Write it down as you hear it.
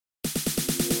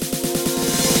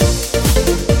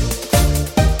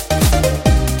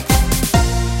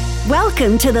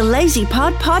Welcome to the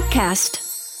LazyPod podcast.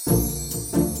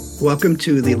 Welcome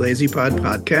to the LazyPod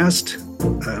podcast.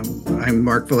 I'm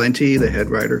Mark Valenti, the head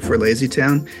writer for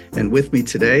LazyTown, and with me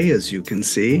today, as you can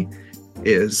see,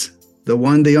 is the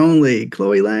one, the only,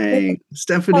 Chloe Lang.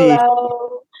 Stephanie.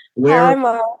 Hello. Hi,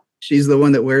 Mark. She's the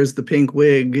one that wears the pink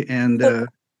wig, and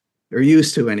or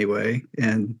used to anyway.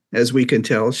 And as we can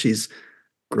tell, she's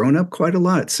grown up quite a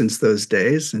lot since those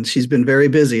days, and she's been very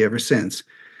busy ever since.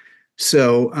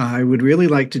 So I would really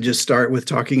like to just start with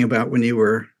talking about when you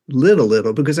were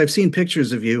little, because I've seen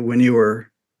pictures of you when you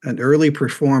were an early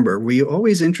performer. Were you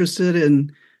always interested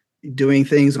in doing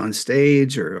things on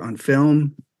stage or on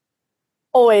film?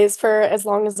 Always, for as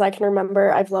long as I can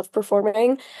remember, I've loved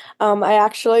performing. I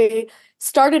actually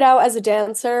started out as a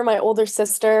dancer. My older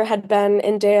sister had been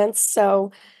in dance,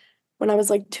 so when I was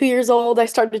like 2 years old, I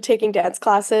started taking dance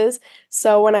classes.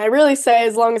 So when I really say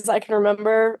as long as I can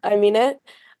remember, I mean it.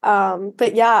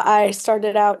 But yeah, I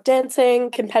started out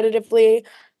dancing competitively,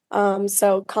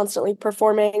 so constantly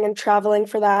performing and traveling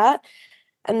for that.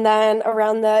 And then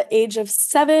around the age of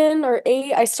 7 or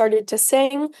 8, I started to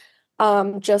sing.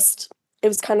 It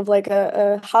was kind of like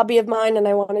a hobby of mine, and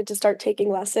I wanted to start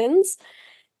taking lessons.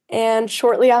 And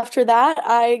shortly after that,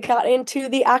 I got into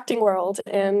the acting world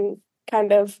and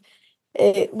kind of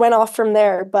it went off from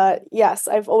there. But yes,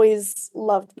 I've always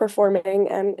loved performing,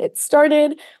 and it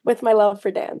started with my love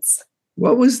for dance.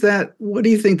 What was that? What do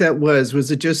you think that was?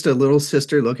 Was it just a little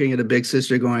sister looking at a big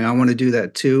sister going, I want to do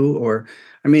that too? Or,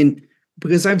 I mean,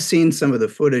 because I've seen some of the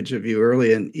footage of you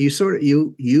early, and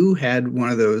you had one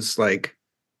of those, like,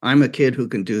 I'm a kid who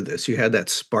can do this. You had that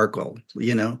sparkle,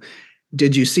 you know.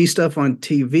 Did you see stuff on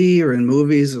TV or in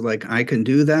movies like I can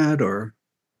do that? Or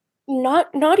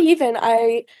Not even.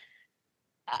 I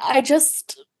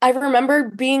remember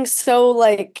being so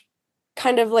like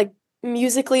kind of like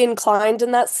musically inclined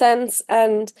in that sense,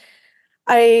 and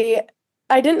I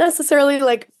didn't necessarily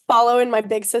like follow in my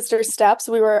big sister's steps.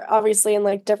 We were obviously in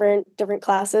like different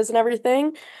classes and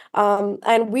everything.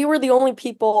 And we were the only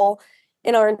people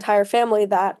in our entire family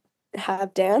that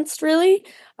have danced really.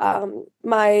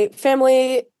 My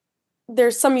family,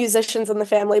 there's some musicians in the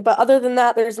family, but other than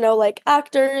that, there's no like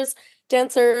actors,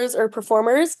 dancers, or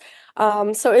performers.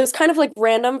 So it was kind of like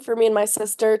random for me and my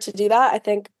sister to do that. I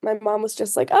think my mom was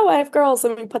just like, oh, I have girls,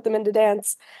 let me put them into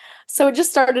dance. So it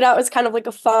just started out as kind of like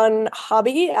a fun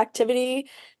hobby activity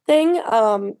thing.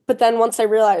 But then once I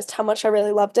realized how much I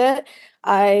really loved it,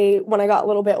 when I got a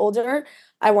little bit older,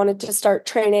 I wanted to start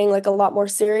training like a lot more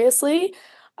seriously.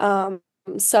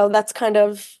 So that's kind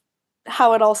of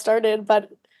how it all started. But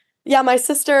yeah, my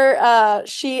sister,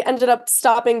 she ended up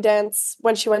stopping dance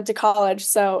when she went to college.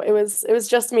 So it was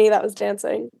just me that was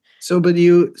dancing. so, but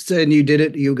you said you did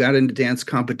it, you got into dance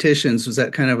competitions. Was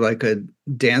that kind of like a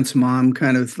Dance Mom,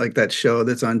 kind of like that show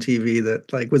that's on TV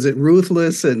that, like, was it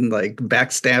ruthless and like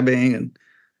backstabbing? And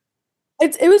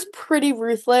It was pretty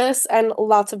ruthless and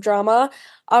lots of drama.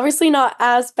 Obviously not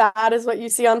as bad as what you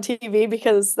see on TV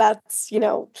because that's,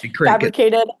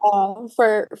 fabricated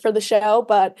for the show,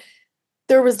 but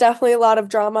there was definitely a lot of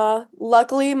drama.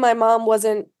 Luckily, my mom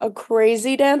wasn't a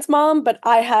crazy dance mom, but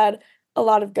I had a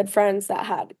lot of good friends that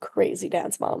had crazy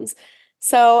dance moms.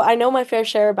 So I know my fair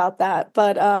share about that,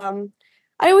 but I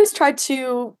always tried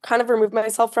to kind of remove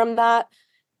myself from that.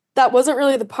 That wasn't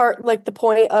really the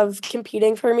point of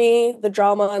competing for me, the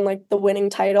drama and like the winning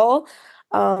title.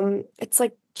 It's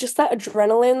like just that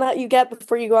adrenaline that you get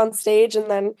before you go on stage, and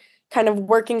then kind of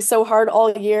working so hard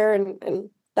all year, and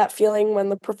that feeling when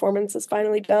the performance is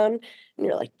finally done and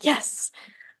you're like, yes,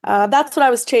 that's what I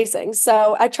was chasing.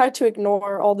 So I tried to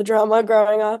ignore all the drama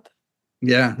growing up.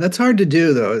 yeah, that's hard to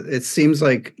do though. It seems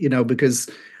like, because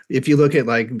if you look at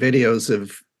like videos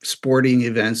of sporting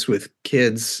events with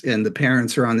kids and the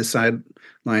parents are on the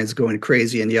sidelines going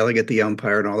crazy and yelling at the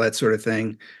umpire and all that sort of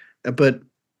thing. But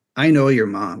I know your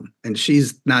mom, and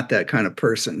she's not that kind of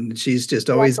person. She's just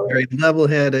always very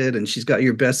level-headed, and she's got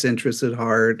your best interests at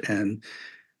heart. And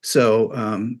so,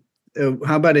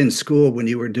 how about in school when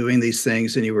you were doing these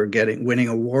things and you were winning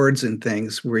awards and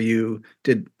things?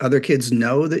 Did other kids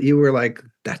know that you were like,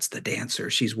 that's the dancer,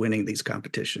 she's winning these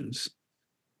competitions?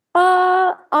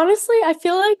 Honestly, I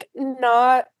feel like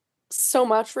not so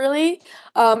much really.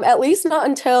 At least not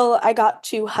until I got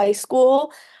to high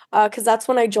school, because that's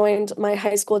when I joined my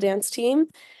high school dance team.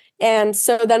 And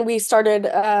so then we started,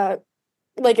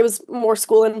 like it was more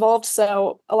school involved.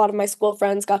 So a lot of my school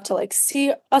friends got to like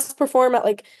see us perform at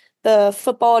like the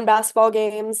football and basketball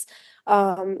games.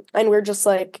 And we're just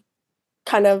like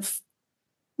kind of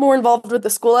more involved with the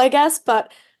school, I guess.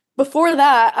 But before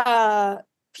that,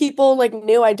 people like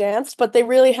knew I danced, but they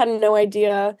really had no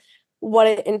idea what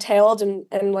it entailed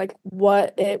and like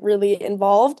what it really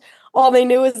involved. All they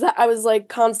knew is that I was like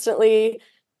constantly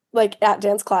like at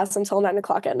dance class until 9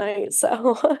 o'clock at night.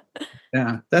 So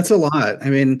Yeah, that's a lot. I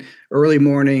mean, early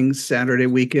mornings, Saturday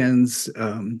weekends,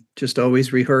 just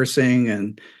always rehearsing.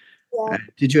 And yeah.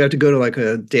 did you have to go to like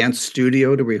a dance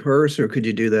studio to rehearse, or could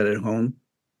you do that at home?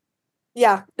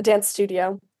 Yeah, a dance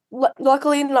studio.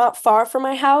 Luckily not far from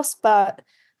my house, but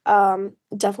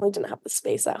definitely didn't have the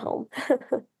space at home.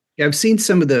 Yeah, I've seen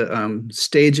some of the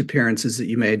stage appearances that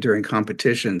you made during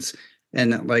competitions,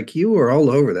 and like you were all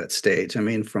over that stage. I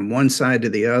mean, from one side to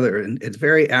the other, and it's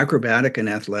very acrobatic and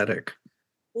athletic.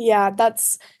 Yeah,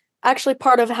 that's actually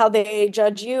part of how they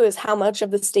judge you is how much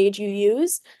of the stage you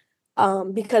use.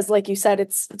 Because like you said,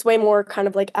 it's way more kind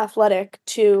of like athletic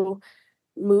to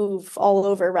move all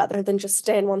over rather than just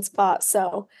stay in one spot.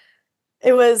 So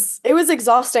it was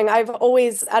exhausting. I've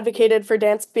always advocated for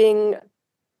dance being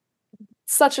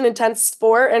such an intense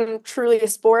sport and truly a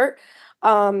sport,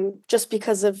 just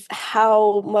because of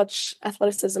how much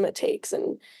athleticism it takes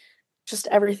and just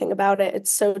everything about it.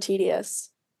 It's so tedious.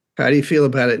 How do you feel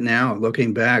about it now,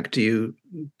 looking back? Do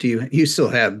you still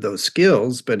have those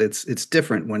skills, but it's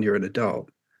different when you're an adult.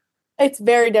 It's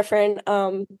very different.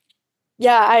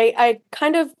 Yeah, I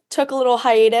kind of took a little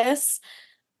hiatus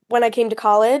when I came to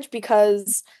college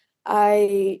because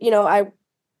I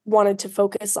wanted to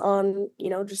focus on,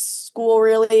 just school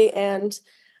really. And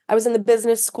I was in the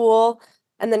business school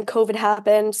and then COVID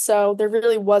happened. So there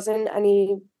really wasn't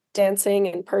any dancing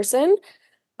in person.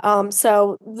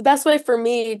 So the best way for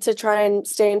me to try and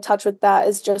stay in touch with that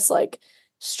is just like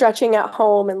stretching at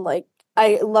home and like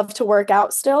I love to work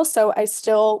out still. So I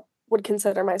still would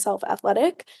consider myself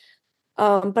athletic.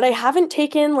 But I haven't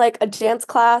taken like a dance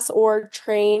class or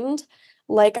trained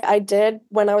like I did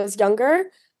when I was younger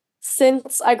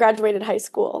since I graduated high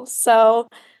school. So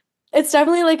it's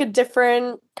definitely like a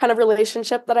different kind of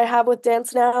relationship that I have with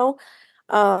dance now.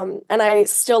 And I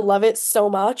still love it so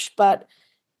much, but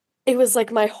it was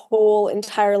like my whole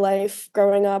entire life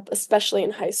growing up, especially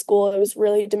in high school. It was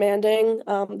really demanding.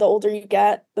 The older you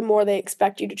get, the more they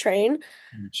expect you to train.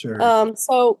 Sure.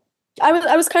 So I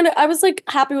was like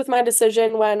happy with my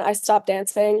decision when I stopped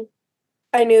dancing.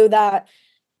 I knew that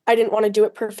I didn't want to do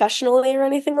it professionally or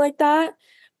anything like that.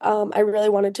 I really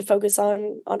wanted to focus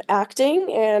on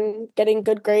acting and getting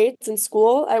good grades in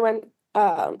school. I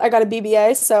got a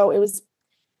BBA, so it was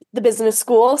the business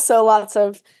school, so lots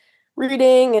of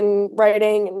reading and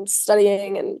writing and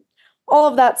studying and all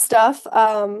of that stuff.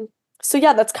 So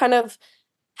yeah, that's kind of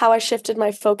how I shifted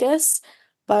my focus,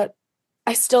 but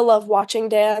I still love watching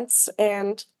dance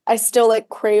and I still like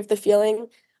crave the feeling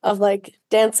of like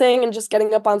dancing and just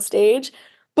getting up on stage,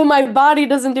 but my body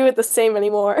doesn't do it the same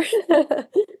anymore.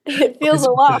 It feels Always a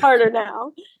have lot to harder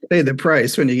now. pay the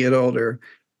price when you get older.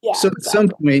 Yeah, So at some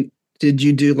exactly. point, did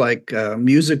you do like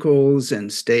musicals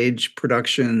and stage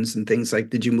productions and things like,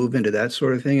 did you move into that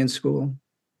sort of thing in school?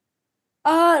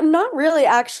 Not really,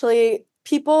 actually.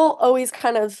 People always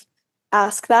kind of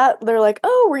ask that. They're like,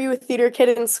 "Oh, were you a theater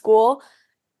kid in school?"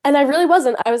 And I really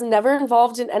wasn't. I was never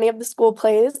involved in any of the school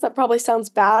plays. That probably sounds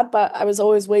bad, but I was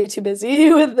always way too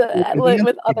busy with Yeah.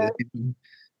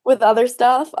 with other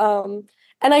stuff.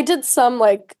 And I did some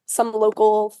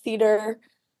local theater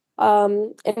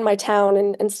in my town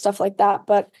and stuff like that,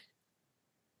 but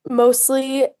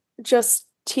mostly just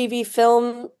TV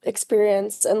film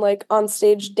experience and like on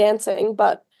stage dancing,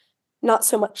 but not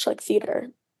so much like theater.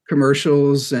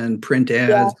 Commercials and print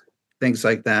Yeah, ads, things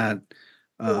like that.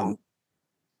 yeah. Um,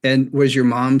 and was your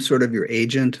mom sort of your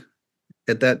agent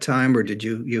at that time, or did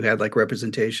you had like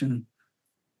representation?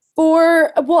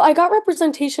 Well, I got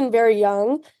representation very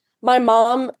young. My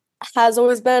mom has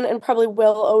always been and probably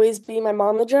will always be my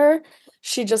momager.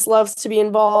 She just loves to be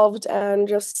involved and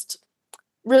just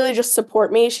really just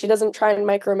support me. She doesn't try and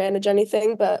micromanage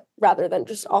anything, but rather than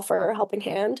just offer a helping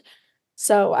hand.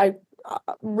 So I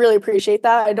really appreciate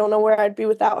that. I don't know where I'd be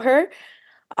without her.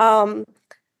 Um,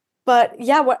 but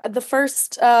yeah, what the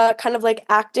first kind of like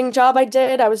acting job I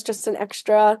did, I was just an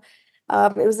extra.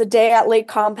 It was a day at Lake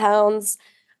Compounds.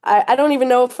 I don't even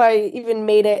know if I even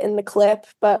made it in the clip,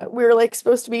 but we were like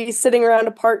supposed to be sitting around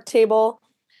a park table.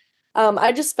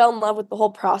 I just fell in love with the whole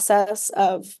process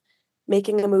of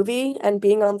making a movie and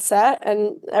being on set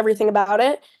and everything about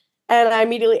it. And I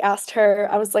immediately asked her,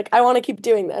 I was like, I want to keep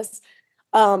doing this.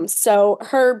 So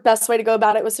her best way to go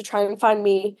about it was to try and find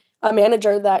me a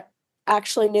manager that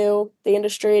actually knew the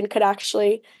industry and could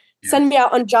actually Yeah. send me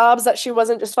out on jobs that she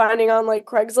wasn't just finding on like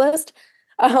Craigslist.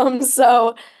 Um,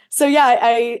 so so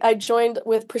yeah, I joined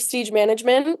with Prestige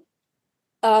Management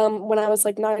when I was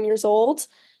like 9 years old,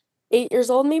 8 years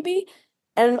old maybe.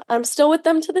 and I'm still with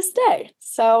them to this day.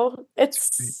 So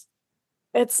it's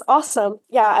awesome.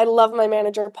 Yeah, I love my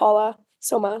manager, Paula,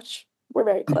 so much. We're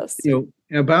very close.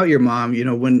 About your mom,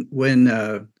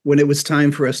 when it was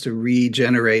time for us to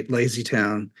regenerate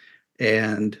Lazytown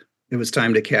and it was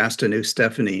time to cast a new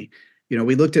Stephanie,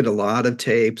 we looked at a lot of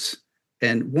tapes,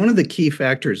 and one of the key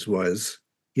factors was,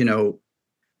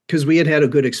 because we had had a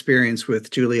good experience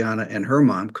with Juliana and her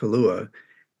mom, Kalua,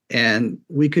 and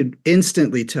we could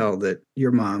instantly tell that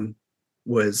your mom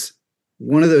was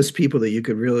one of those people that you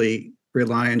could really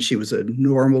rely on. She was a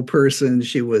normal person.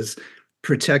 She was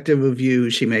protective of you.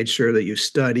 She made sure that you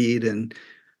studied, and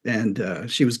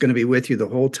she was going to be with you the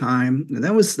whole time. And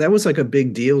that was like a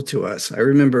big deal to us. I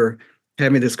remember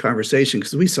having this conversation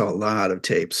because we saw a lot of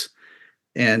tapes,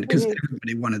 and because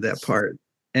everybody wanted that part.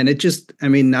 And it just, I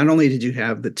mean, not only did you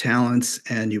have the talents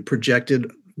and you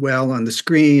projected well on the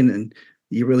screen and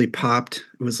you really popped,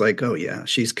 it was like, oh yeah,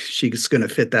 she's going to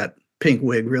fit that pink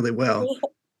wig really well.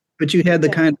 But you had the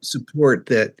kind of support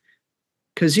that,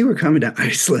 because you were coming to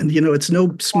Iceland, it's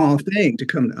no small thing to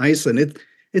come to Iceland.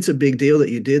 It's a big deal that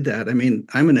you did that. I mean,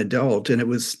 I'm an adult, and it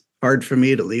was hard for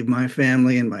me to leave my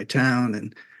family and my town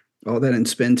and all that and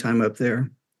spend time up there.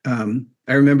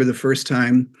 I remember the first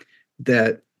time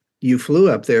that you flew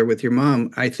up there with your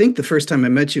mom. I think the first time I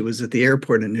met you was at the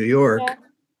airport in New York. Yeah.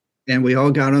 And we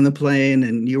all got on the plane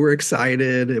and you were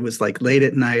excited. It was like late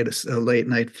at night, a late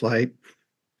night flight.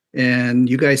 And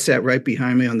you guys sat right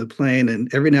behind me on the plane.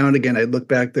 And every now and again, I'd look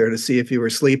back there to see if you were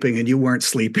sleeping, and you weren't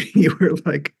sleeping. You were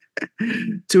like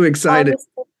too excited.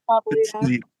 Probably,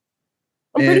 yeah.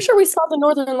 I'm pretty sure we saw the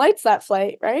Northern Lights that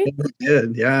flight, right? We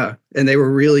did, yeah. And they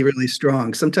were really, really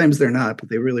strong. Sometimes they're not, but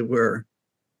they really were.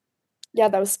 Yeah,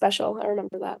 that was special. I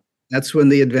remember that. That's when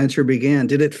the adventure began.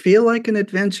 Did it feel like an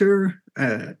adventure?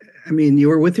 I mean, you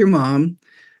were with your mom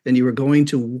and you were going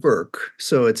to work,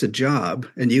 so it's a job,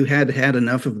 and you had had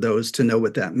enough of those to know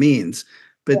what that means.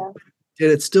 But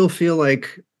did it still feel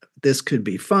like this could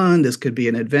be fun, this could be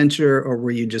an adventure, or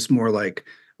were you just more like,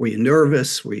 were you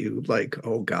nervous? Were you like,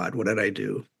 oh God, what did I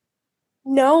do?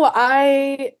 No,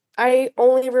 I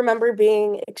only remember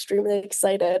being extremely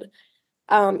excited.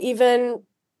 Even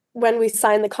when we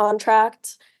signed the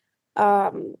contract,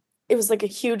 it was like a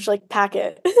huge like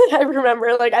packet. I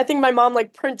remember, like, I think my mom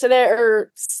like printed it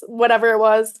or whatever it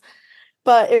was,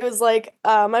 but it was like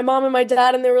my mom and my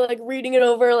dad, and they were like reading it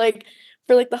over like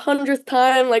for like the 100th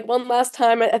time, like one last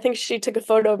time. I think she took a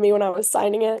photo of me when I was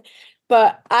signing it,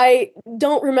 but I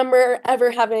don't remember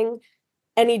ever having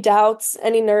any doubts,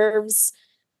 any nerves,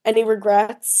 any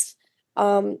regrets.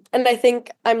 And I think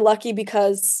I'm lucky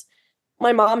because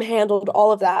my mom handled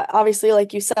all of that. Obviously,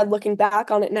 like you said, looking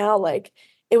back on it now, like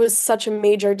it was such a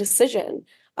major decision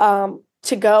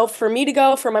for me to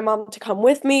go, for my mom to come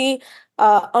with me,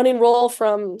 unenroll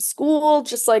from school,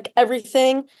 just like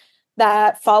everything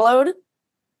that followed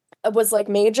was like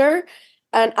major.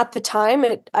 And at the time,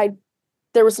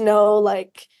 there was no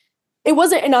like, it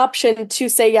wasn't an option to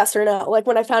say yes or no. Like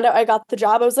when I found out I got the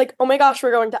job, I was like, oh my gosh,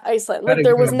 we're going to Iceland. Like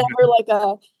there was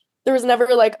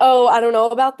never like, oh, I don't know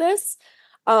about this.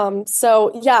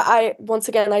 So yeah,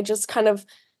 I just kind of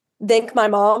thank my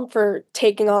mom for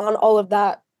taking on all of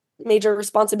that major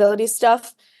responsibility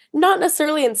stuff, not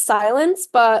necessarily in silence,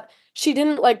 but she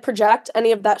didn't like project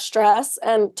any of that stress.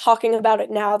 And talking about it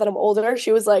now that I'm older,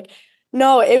 she was like,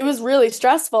 no, it was really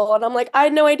stressful. And I'm like, I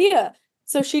had no idea.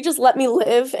 So she just let me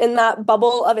live in that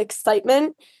bubble of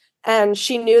excitement. And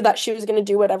she knew that she was going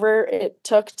to do whatever it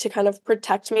took to kind of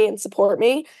protect me and support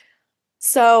me.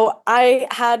 So I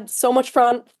had so much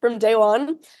fun from day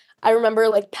one. I remember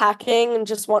like packing and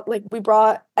we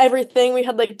brought everything. We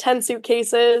had like 10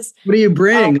 suitcases. What do you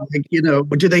bring?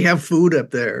 Do they have food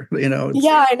up there?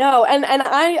 Yeah, I know. And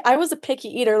I was a picky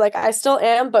eater. Like I still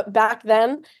am, but back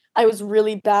then I was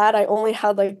really bad. I only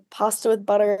had like pasta with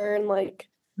butter and like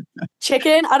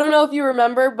chicken. I don't know if you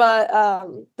remember, but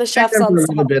the chef's on a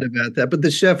little bit about that, but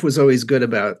the chef was always good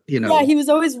about, Yeah, he was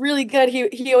always really good.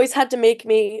 He always had to make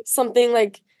me something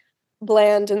like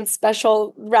bland and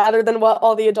special rather than what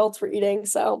all the adults were eating.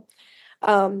 So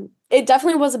it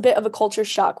definitely was a bit of a culture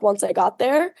shock once I got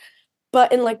there,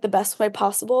 but in like the best way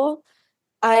possible.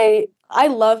 I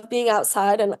love being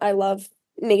outside, and I love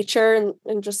nature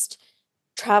and just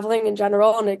traveling in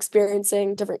general and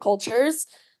experiencing different cultures.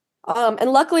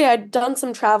 And luckily I'd done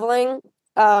some traveling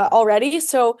already.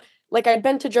 So like I'd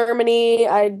been to Germany,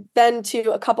 I'd been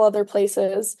to a couple other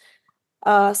places.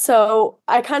 So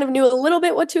I kind of knew a little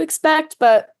bit what to expect,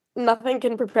 but nothing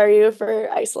can prepare you for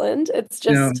Iceland. It's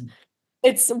just,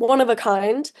 it's one of a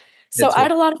kind. So I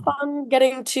had a lot of fun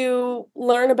getting to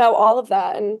learn about all of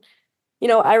that. And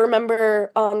I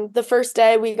remember on the first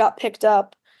day we got picked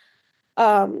up,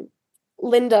 um,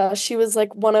 Linda, she was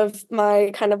like one of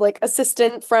my kind of like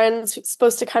assistant friends who's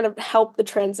supposed to kind of help the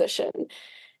transition.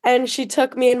 And she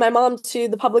took me and my mom to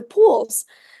the public pools.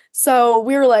 So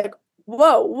we were like,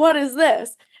 whoa, what is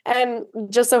this? And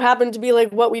just so happened to be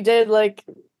like what we did like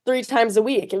 3 times a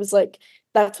week. It was like,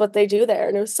 that's what they do there.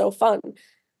 And it was so fun.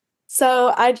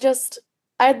 So I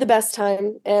had the best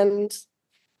time. And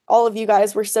all of you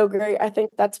guys were so great. I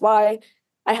think that's why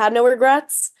I had no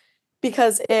regrets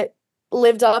because it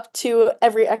lived up to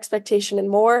every expectation and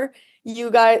more. You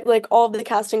guys, like all of the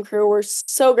cast and crew, were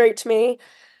so great to me.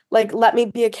 Like, let me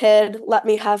be a kid, let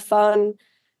me have fun.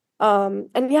 And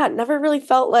yeah, it never really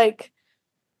felt like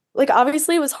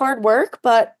obviously it was hard work,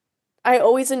 but I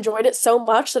always enjoyed it so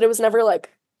much that it was never like,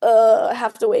 I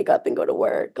have to wake up and go to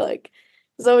work. Like, it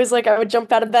was always like I would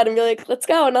jump out of bed and be like, let's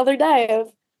go, another day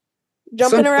of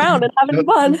jumping around Sometimes, and having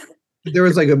fun. there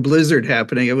was like a blizzard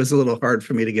happening. It was a little hard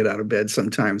for me to get out of bed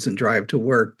sometimes and drive to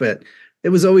work, but it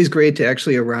was always great to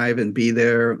actually arrive and be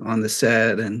there on the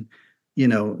set. And,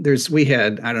 we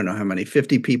had, I don't know how many,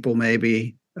 50 people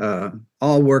maybe,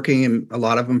 all working, and a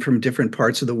lot of them from different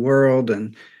parts of the world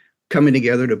and coming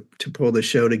together to pull the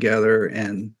show together.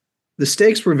 And the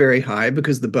stakes were very high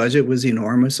because the budget was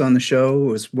enormous on the show.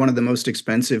 It was one of the most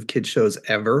expensive kid shows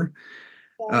ever.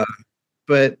 Yeah. Uh,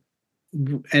 but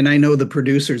and I know the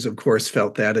producers, of course,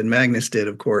 felt that, and Magnus did,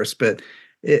 of course, but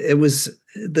it was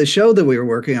the show that we were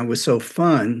working on was so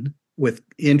fun with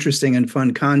interesting and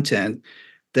fun content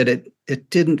that it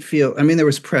didn't feel, I mean, there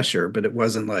was pressure, but it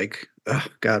wasn't like, oh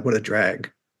God, what a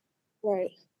drag.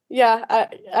 Right. Yeah,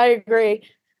 I agree.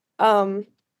 Um,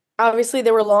 Obviously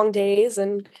there were long days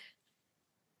and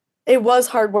it was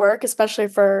hard work, especially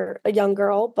for a young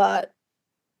girl, but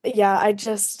yeah, I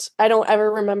don't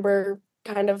ever remember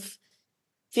kind of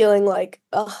feeling like,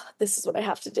 oh, this is what I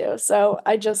have to do. So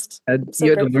I'm so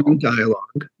You had to learn grateful.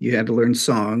 dialogue, you had to learn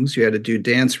songs, you had to do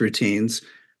dance routines,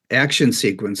 action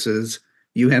sequences.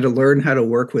 You had to learn how to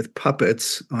work with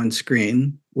puppets on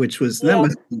screen, that Yeah.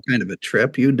 must be kind of a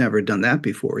trip. You'd never done that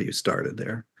before you started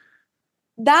there.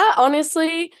 That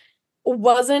honestly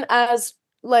wasn't as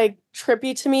like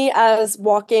trippy to me as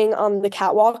walking on the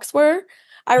catwalks were.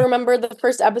 I remember the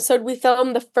first episode we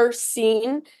filmed, the first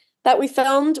scene that we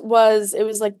filmed was it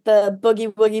was like the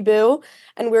Boogie Woogie Boo,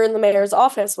 and we are in the mayor's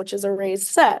office, which is a raised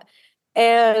set.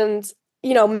 And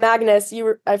Magnus,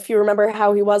 if you remember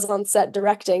how he was on set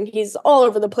directing, he's all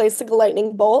over the place like a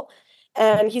lightning bolt,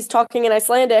 and he's talking in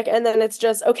Icelandic, and then it's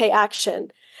just okay,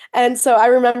 action. And so I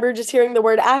remember just hearing the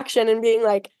word action and being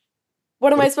like,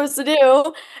 what am I supposed to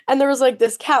do? And there was like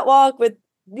this catwalk with,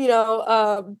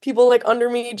 people like under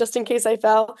me just in case I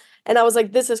fell. And I was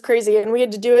like, this is crazy. And we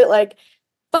had to do it like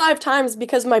 5 times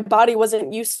because my body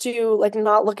wasn't used to like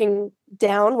not looking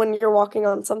down when you're walking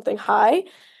on something high.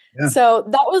 Yeah. So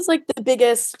that was like the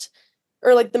biggest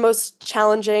or like the most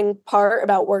challenging part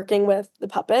about working with the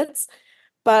puppets.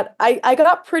 But I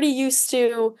got pretty used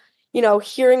to,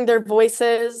 hearing their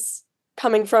voices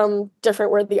coming from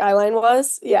different where the eye line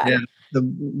was. Yeah. Yeah.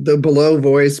 The below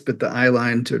voice, but the eye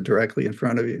line to directly in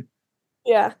front of you.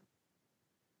 Yeah.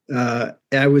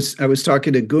 I was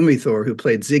talking to Gumithor, who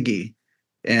played Ziggy,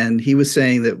 and he was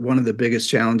saying that one of the biggest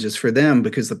challenges for them,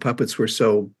 because the puppets were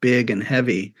so big and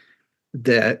heavy,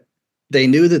 that they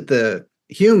knew that the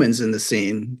humans in the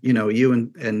scene, you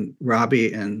and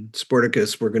Robbie and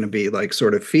Sporticus were going to be like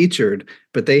sort of featured,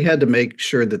 but they had to make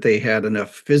sure that they had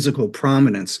enough physical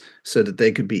prominence so that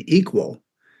they could be equal.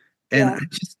 And Yeah.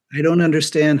 I don't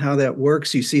understand how that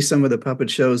works. You see some of the puppet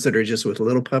shows that are just with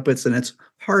little puppets, and it's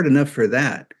hard enough for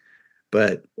that.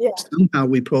 But Yeah. somehow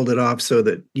we pulled it off so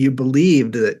that you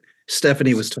believed that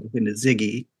Stephanie was talking to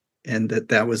Ziggy and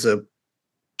that was a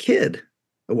kid.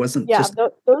 It wasn't Yeah. just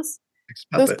a Those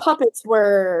puppet. puppets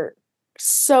were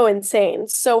so insane,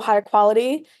 so high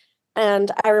quality.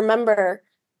 And I remember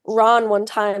Ron one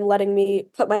time letting me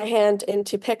put my hand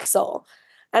into Pixel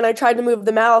and I tried to move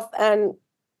the mouth and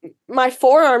my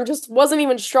forearm just wasn't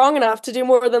even strong enough to do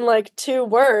more than like 2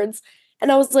 words.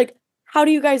 And I was like, how do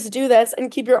you guys do this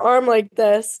and keep your arm like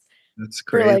this That's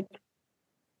for crazy.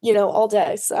 like, all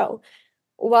day? So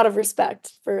a lot of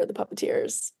respect for the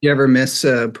puppeteers. You ever miss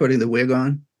putting the wig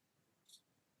on?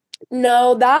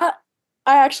 No, that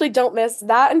I actually don't miss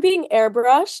that and being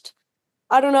airbrushed.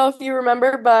 I don't know if you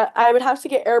remember, but I would have to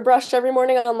get airbrushed every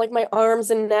morning on like my arms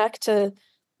and neck to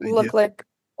I do. look like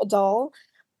a doll.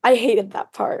 I hated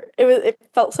that part. It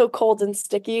felt so cold and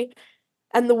sticky,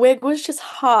 and the wig was just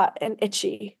hot and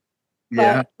itchy.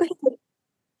 Yeah. But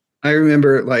I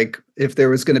remember like if there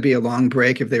was going to be a long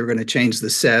break, if they were going to change the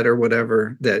set or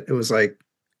whatever, that it was like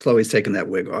Chloe's taking that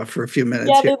wig off for a few minutes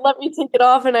Yeah, here. they'd let me take it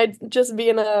off and I'd just be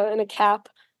in a cap.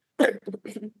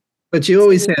 But you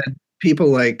always had people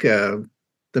like the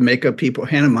makeup people.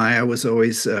 Hannah Maya was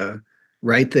always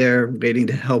right there waiting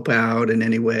to help out in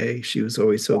any way. She was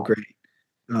always so great.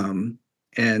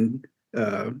 And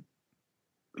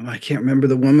I can't remember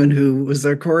the woman who was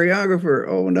their choreographer.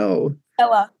 Oh no.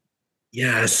 Ella.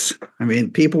 Yes. I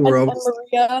mean, people were And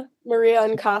always, Maria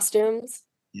in costumes.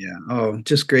 yeah. Oh,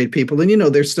 just great people. And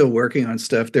they're still working on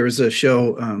stuff. There was a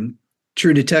show,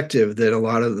 True Detective, that a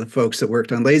lot of the folks that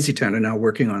worked on Lazy Town are now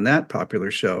working on that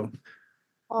popular show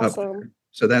up there. Awesome.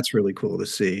 So that's really cool to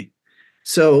see.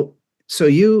 So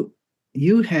you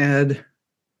had,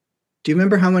 do you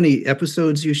remember how many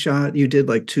episodes you shot? You did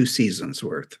like 2 seasons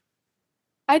worth,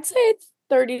 I'd say it's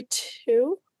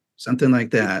 32, something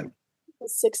like that.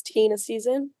 16 a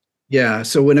season. Yeah.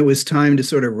 So when it was time to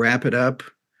sort of wrap it up,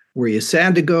 were you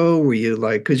sad to go? Were you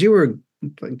like, because you were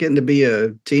getting to be a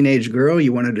teenage girl,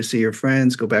 you wanted to see your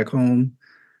friends, go back home?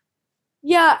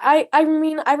 Yeah, I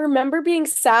mean, I remember being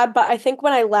sad, but I think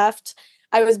when I left,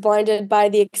 I was blinded by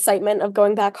the excitement of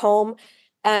going back home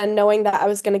and knowing that I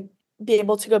was going to be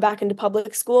able to go back into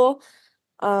public school,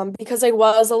 because I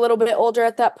was a little bit older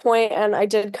at that point and I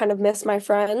did kind of miss my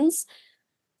friends.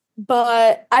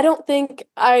 But I don't think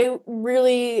I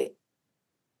really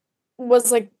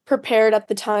was like prepared at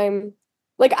the time.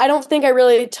 Like I don't think I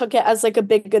really took it as like a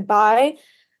big goodbye.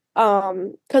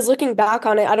 Because looking back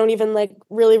on it, I don't even like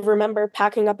really remember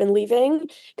packing up and leaving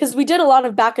because we did a lot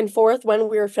of back and forth when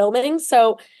we were filming.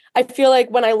 So I feel like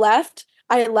when I left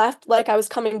like I was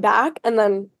coming back, and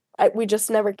then we just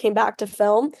never came back to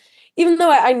film. Even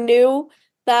though I knew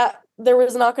that there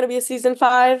was not going to be a season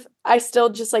 5, I still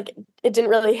just like it didn't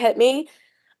really hit me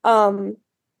um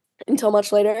until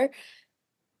much later.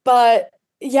 But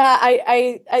yeah,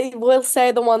 I will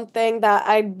say the one thing that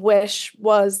I wish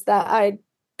was that I'd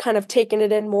kind of taken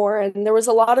it in more. And there was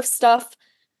a lot of stuff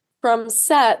from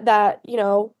set that,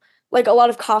 like a lot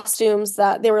of costumes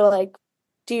that they were like,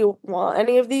 do you want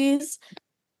any of these?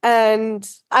 And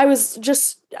I was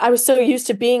so used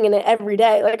to being in it every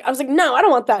day. Like I was like, no, I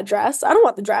don't want that dress. I don't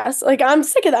want the dress. Like I'm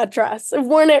sick of that dress. I've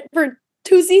worn it for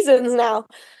 2 seasons now.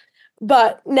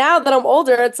 But now that I'm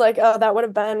older, it's like, oh, that would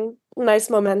have been a nice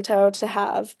memento to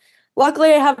have.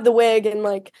 Luckily, I have the wig and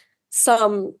like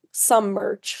some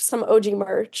merch, some OG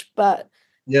merch. But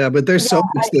Yeah, but there's yeah, so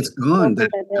much that's I gone don't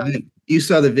that think I did. you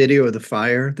saw the video of the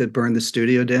fire that burned the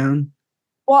studio down.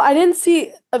 Well, I didn't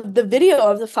see the video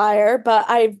of the fire, but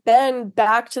I've been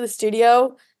back to the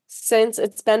studio since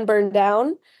it's been burned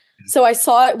down. So I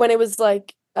saw it when it was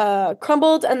like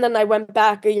crumbled, and then I went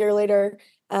back a year later,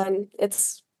 and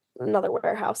it's another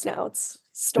warehouse now. It's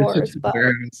It's just stores, a but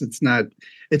warehouse. It's not,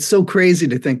 it's so crazy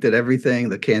to think that everything,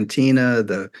 the cantina,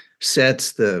 the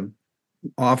sets, the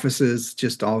offices,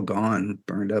 just all gone,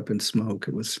 burned up in smoke.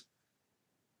 It was,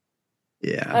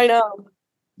 yeah, I know.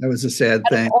 that was a sad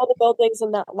Out of thing. all the buildings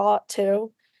in that lot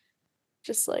too.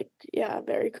 Just like, yeah,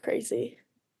 very crazy.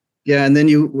 Yeah, and then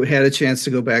you had a chance to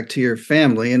go back to your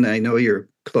family, and I know you're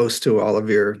close to all of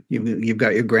you've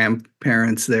got your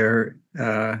grandparents there,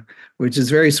 which is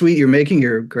very sweet. You're making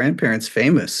your grandparents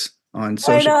famous on I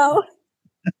social. know.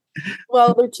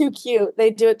 Well, they're too cute. They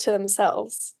do it to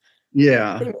themselves.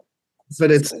 Yeah, They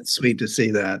but it's seriously. sweet to see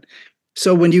that.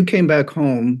 So when you came back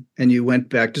home and you went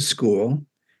back to school,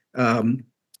 um,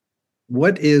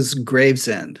 what is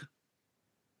Gravesend?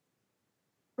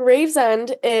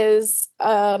 Gravesend is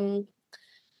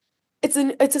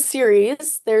it's a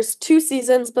series. There's 2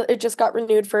 seasons, but it just got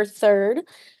renewed for a third.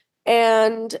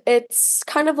 And it's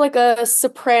kind of like a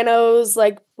Sopranos,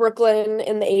 like Brooklyn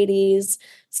in the 80s.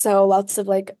 So lots of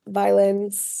like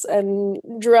violence and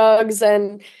drugs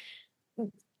and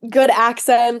good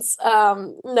accents.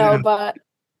 No, Yeah. but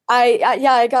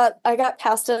yeah, I got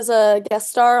cast as a guest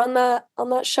star on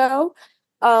that show.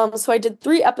 So I did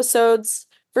 3 episodes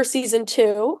for season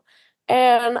 2,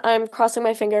 and I'm crossing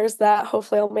my fingers that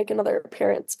hopefully I'll make another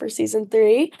appearance for season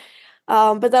 3.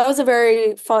 But that was a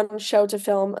very fun show to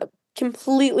film. A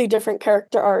completely different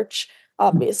character arch,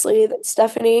 obviously, than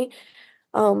Stephanie.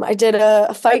 I did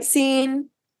a fight scene.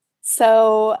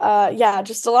 So yeah,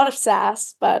 just a lot of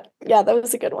sass, but yeah, that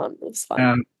was a good one. It was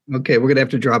fun. Okay, we're gonna have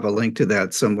to drop a link to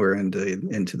that somewhere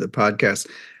into the podcast.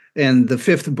 And the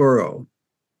fifth borough.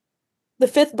 The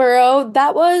Fifth Borough,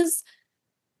 that was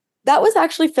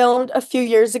actually filmed a few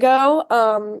years ago.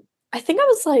 I think I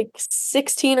was like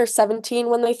 16 or 17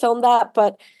 when they filmed that,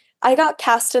 but I got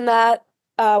cast in that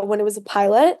when it was a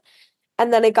pilot,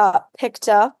 and then it got picked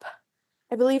up,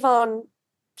 I believe on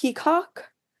Peacock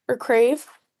or Crave,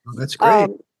 Oh, that's great.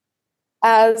 um,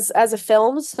 as a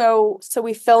film. So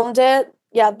we filmed it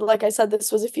yeah, like I said,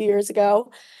 this was a few years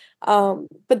ago.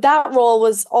 But that role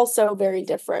was also very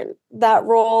different. That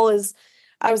role is,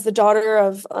 I was the daughter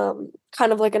of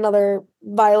kind of like another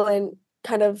violent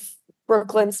kind of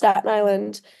Brooklyn, Staten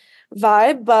Island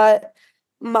vibe, but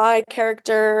my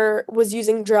character was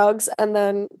using drugs and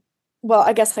then, well,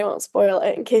 I guess I won't spoil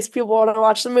it in case people want to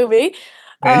watch the movie.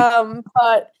 Okay.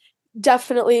 But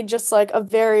definitely just like a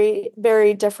very,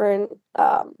 very different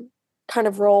kind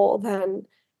of role than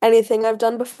anything I've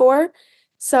done before.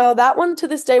 So that one to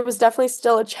this day was definitely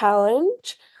still a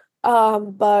challenge.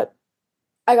 But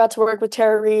I got to work with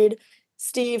Tara Reid,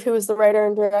 Steve, who was the writer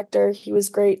and director. He was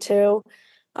great too.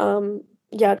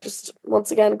 Yeah, just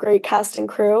once again, great cast and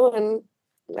crew, and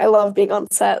I love being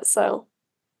on set, so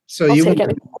So I'll you take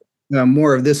want it.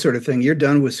 more of this sort of thing. You're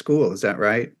done with school, is that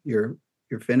right? You're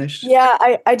finished? Yeah,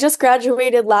 I just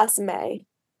graduated last May.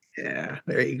 Yeah,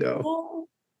 there you go. Oh,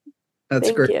 That's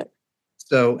thank great. you.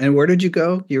 So, and where did you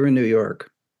go? You were in New York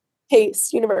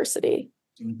Pace University.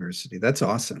 University. That's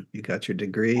awesome. You got your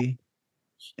degree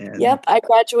and Yep, I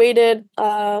graduated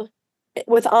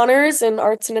with honors in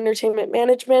arts and entertainment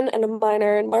management and a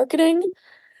minor in marketing.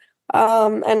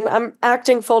 And I'm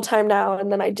acting full time now,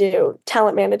 and then I do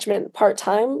talent management part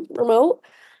time remote.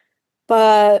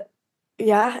 But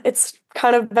yeah, it's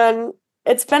been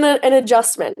an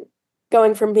adjustment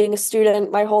going from being a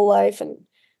student my whole life and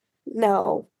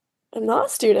now I'm not a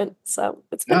student. So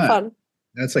it's been ah, fun.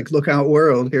 that's like look out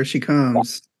world, here she Yeah,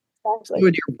 comes. exactly.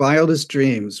 In your wildest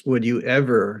dreams, would you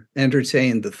ever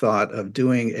entertain the thought of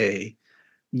doing a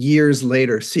years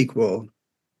later sequel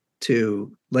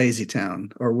to Lazy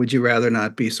Town, or would you rather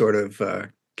not be sort of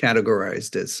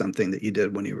categorized as something that you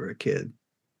did when you were a kid?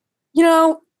 You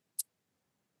know,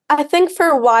 I think for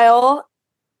a while,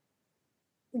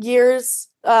 years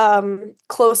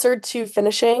closer to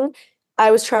finishing,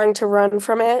 I was trying to run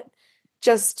from it,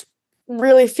 just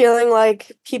really feeling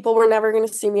like people were never going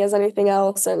to see me as anything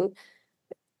else and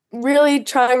really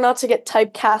trying not to get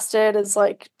typecasted as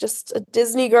like just a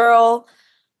Disney girl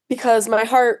because my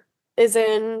heart is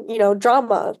in,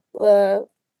 drama, the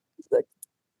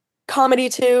comedy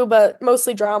too, but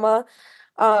mostly drama,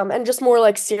 and just more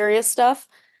like serious stuff.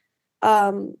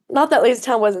 Not that Lazy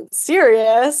Town wasn't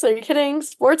serious. Are you kidding?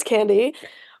 Sports candy.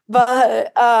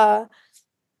 But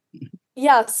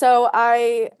yeah, so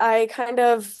I kind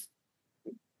of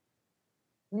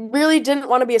really didn't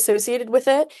want to be associated with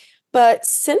it. But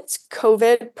since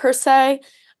COVID per se,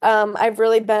 I've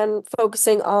really been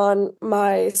focusing on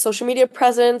my social media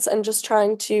presence and just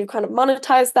trying to kind of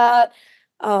monetize that.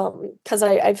 Because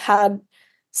I've had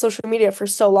social media for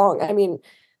so long. I mean,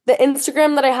 the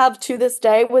Instagram that I have to this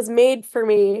day was made for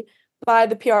me by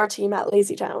the PR team at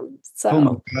LazyTown. Oh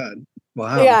my So God.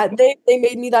 Wow. yeah, they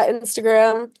made me that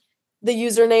Instagram, the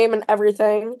username and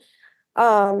everything.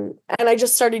 And I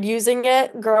just started using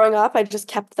it growing up. I just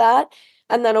kept that.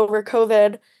 And then over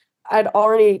COVID, I'd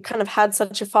already kind of had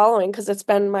such a following because it's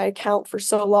been my account for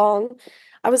so long.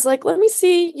 I was like, let me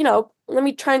see, let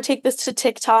me try and take this to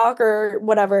TikTok or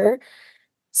whatever.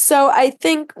 So I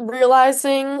think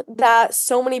realizing that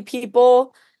so many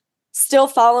people still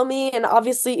follow me, and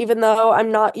obviously, even though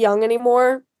I'm not young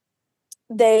anymore,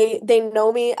 they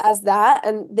know me as that,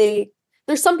 and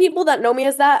there's some people that know me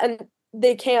as that, and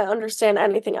they can't understand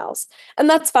anything else. And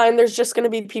that's fine. There's just going to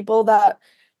be people that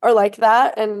are like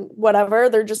that and whatever.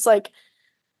 They're just like,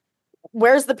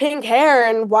 where's the pink hair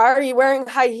and why are you wearing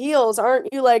high heels?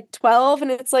 Aren't you like 12? And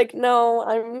it's like, no,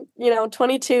 I'm,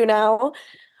 22 now.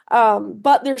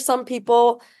 But there's some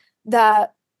people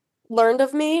that learned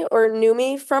of me or knew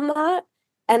me from that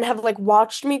and have like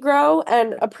watched me grow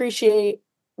and appreciate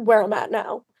where I'm at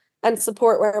now and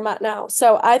support where I'm at now.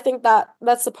 So I think that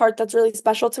that's the part that's really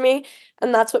special to me.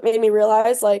 And that's what made me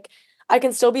realize like I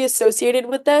can still be associated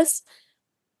with this.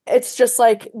 It's just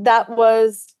like that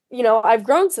was, I've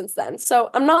grown since then. So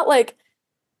I'm not like,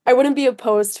 I wouldn't be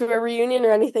opposed to a reunion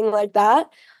or anything like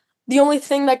that. The only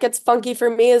thing that gets funky for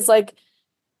me is like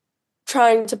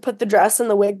trying to put the dress and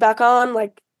the wig back on,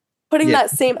 like putting Yeah.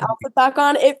 that same outfit back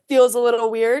on, it feels a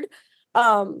little weird.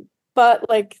 But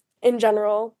like in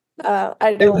general, I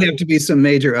There would don't. have to be some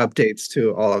major updates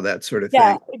to all of that sort of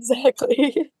Yeah, thing.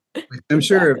 exactly. I'm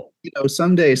sure, Exactly.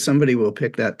 someday somebody will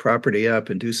pick that property up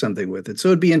and do something with it. So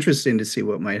it'd be interesting to see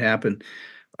what might happen.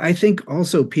 I think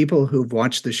also people who've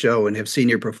watched the show and have seen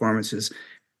your performances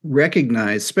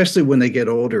recognize, especially when they get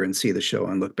older and see the show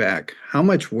and look back, how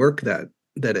much work that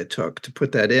it took to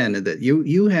put that in, and that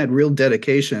you had real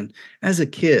dedication as a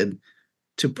kid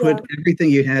to Yeah. put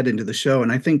everything you had into the show.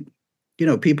 And I think,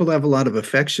 people have a lot of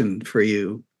affection for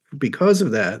you because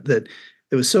of that, that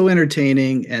it was so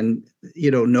entertaining, and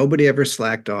nobody ever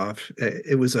slacked off.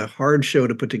 It was a hard show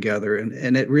to put together,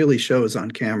 and it really shows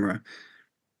on camera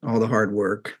all the hard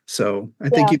work. So I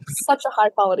think Yeah, such a high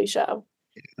quality show.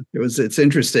 it's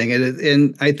interesting,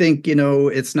 and I think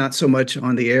it's not so much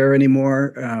on the air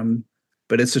anymore,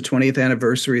 but it's the 20th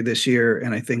anniversary this year,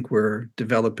 and I think we're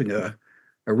developing a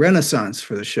renaissance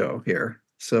for the show here.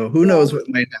 So who knows what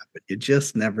might happen? You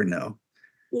just never know.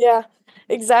 Yeah,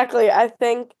 exactly. I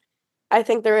think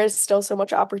there is still so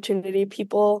much opportunity.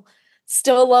 People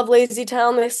still love Lazy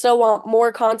Town. They still want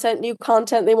more content, new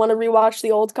content. They want to rewatch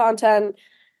the old content.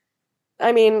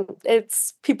 I mean,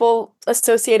 it's people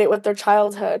associate it with their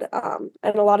childhood,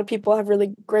 and a lot of people have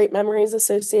really great memories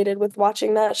associated with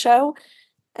watching that show.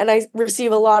 And I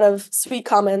receive a lot of sweet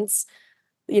comments,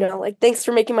 like, thanks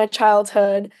for making my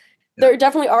childhood. There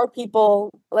definitely are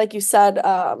people, like you said,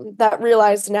 that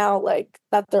realize now, like,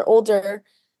 that they're older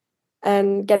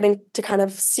and getting to kind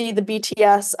of see the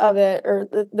BTS of it, or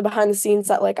the behind the scenes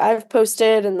that, like, I've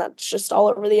posted and that's just all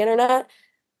over the internet.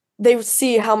 They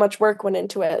see how much work went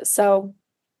into it. So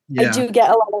I do get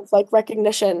a lot of, like,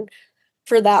 recognition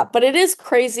for that. But it is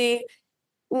crazy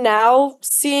now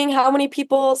seeing how many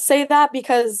people say that,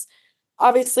 because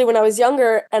obviously when I was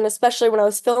younger, and especially when I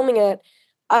was filming it,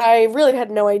 I really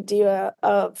had no idea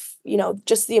of,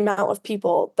 just the amount of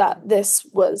people that this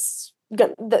was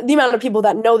the amount of people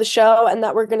that know the show and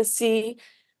that were going to see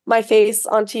my face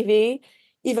on TV,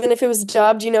 even if it was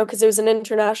dubbed, because it was an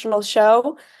international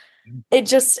show.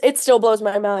 It still blows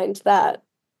my mind that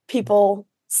people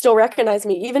still recognize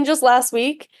me. Even just last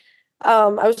week, I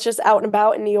was just out and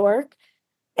about in New York,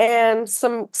 and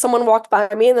someone walked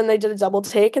by me, and then they did a double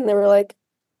take, and they were like,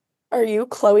 "Are you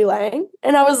Chloe Lang?"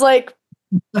 And I was like,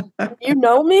 "You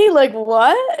know me? Like,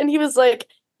 what?" And he was like,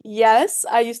 "Yes,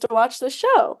 I used to watch the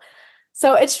show."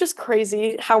 So it's just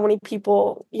crazy how many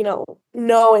people,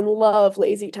 know and love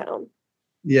Lazy Town.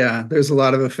 Yeah, there's a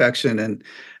lot of affection, and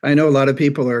I know a lot of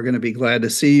people are going to be glad to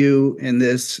see you in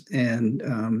this,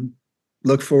 and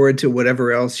look forward to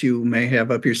whatever else you may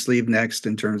have up your sleeve next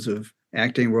in terms of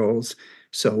acting roles.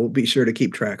 So we'll be sure to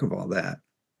keep track of all that.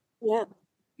 Yeah.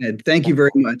 And thank you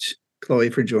very much, Chloe,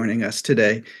 for joining us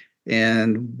today.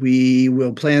 And we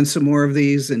will plan some more of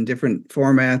these in different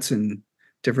formats and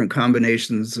different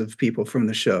combinations of people from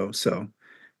the show. So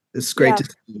it's great to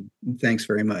see you. Thanks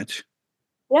very much.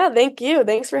 Yeah, thank you.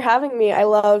 Thanks for having me. I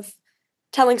love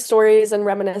telling stories and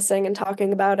reminiscing and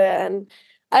talking about it. And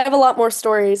I have a lot more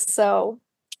stories, so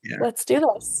let's do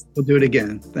this. We'll do it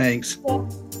again. Thanks. Yeah.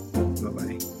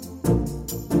 Bye-bye.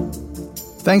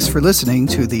 Thanks for listening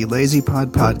to the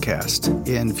LazyPod podcast.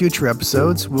 In future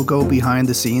episodes, we'll go behind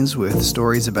the scenes with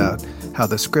stories about how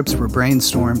the scripts were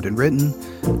brainstormed and written.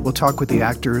 We'll talk with the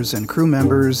actors and crew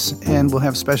members, and we'll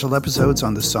have special episodes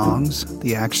on the songs,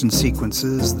 the action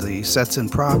sequences, the sets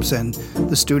and props, and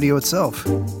the studio itself.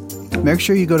 Make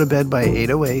sure you go to bed by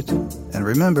 8:08, and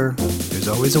remember, there's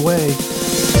always a way.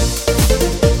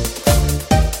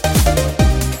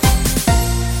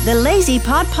 The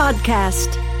LazyPod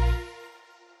podcast.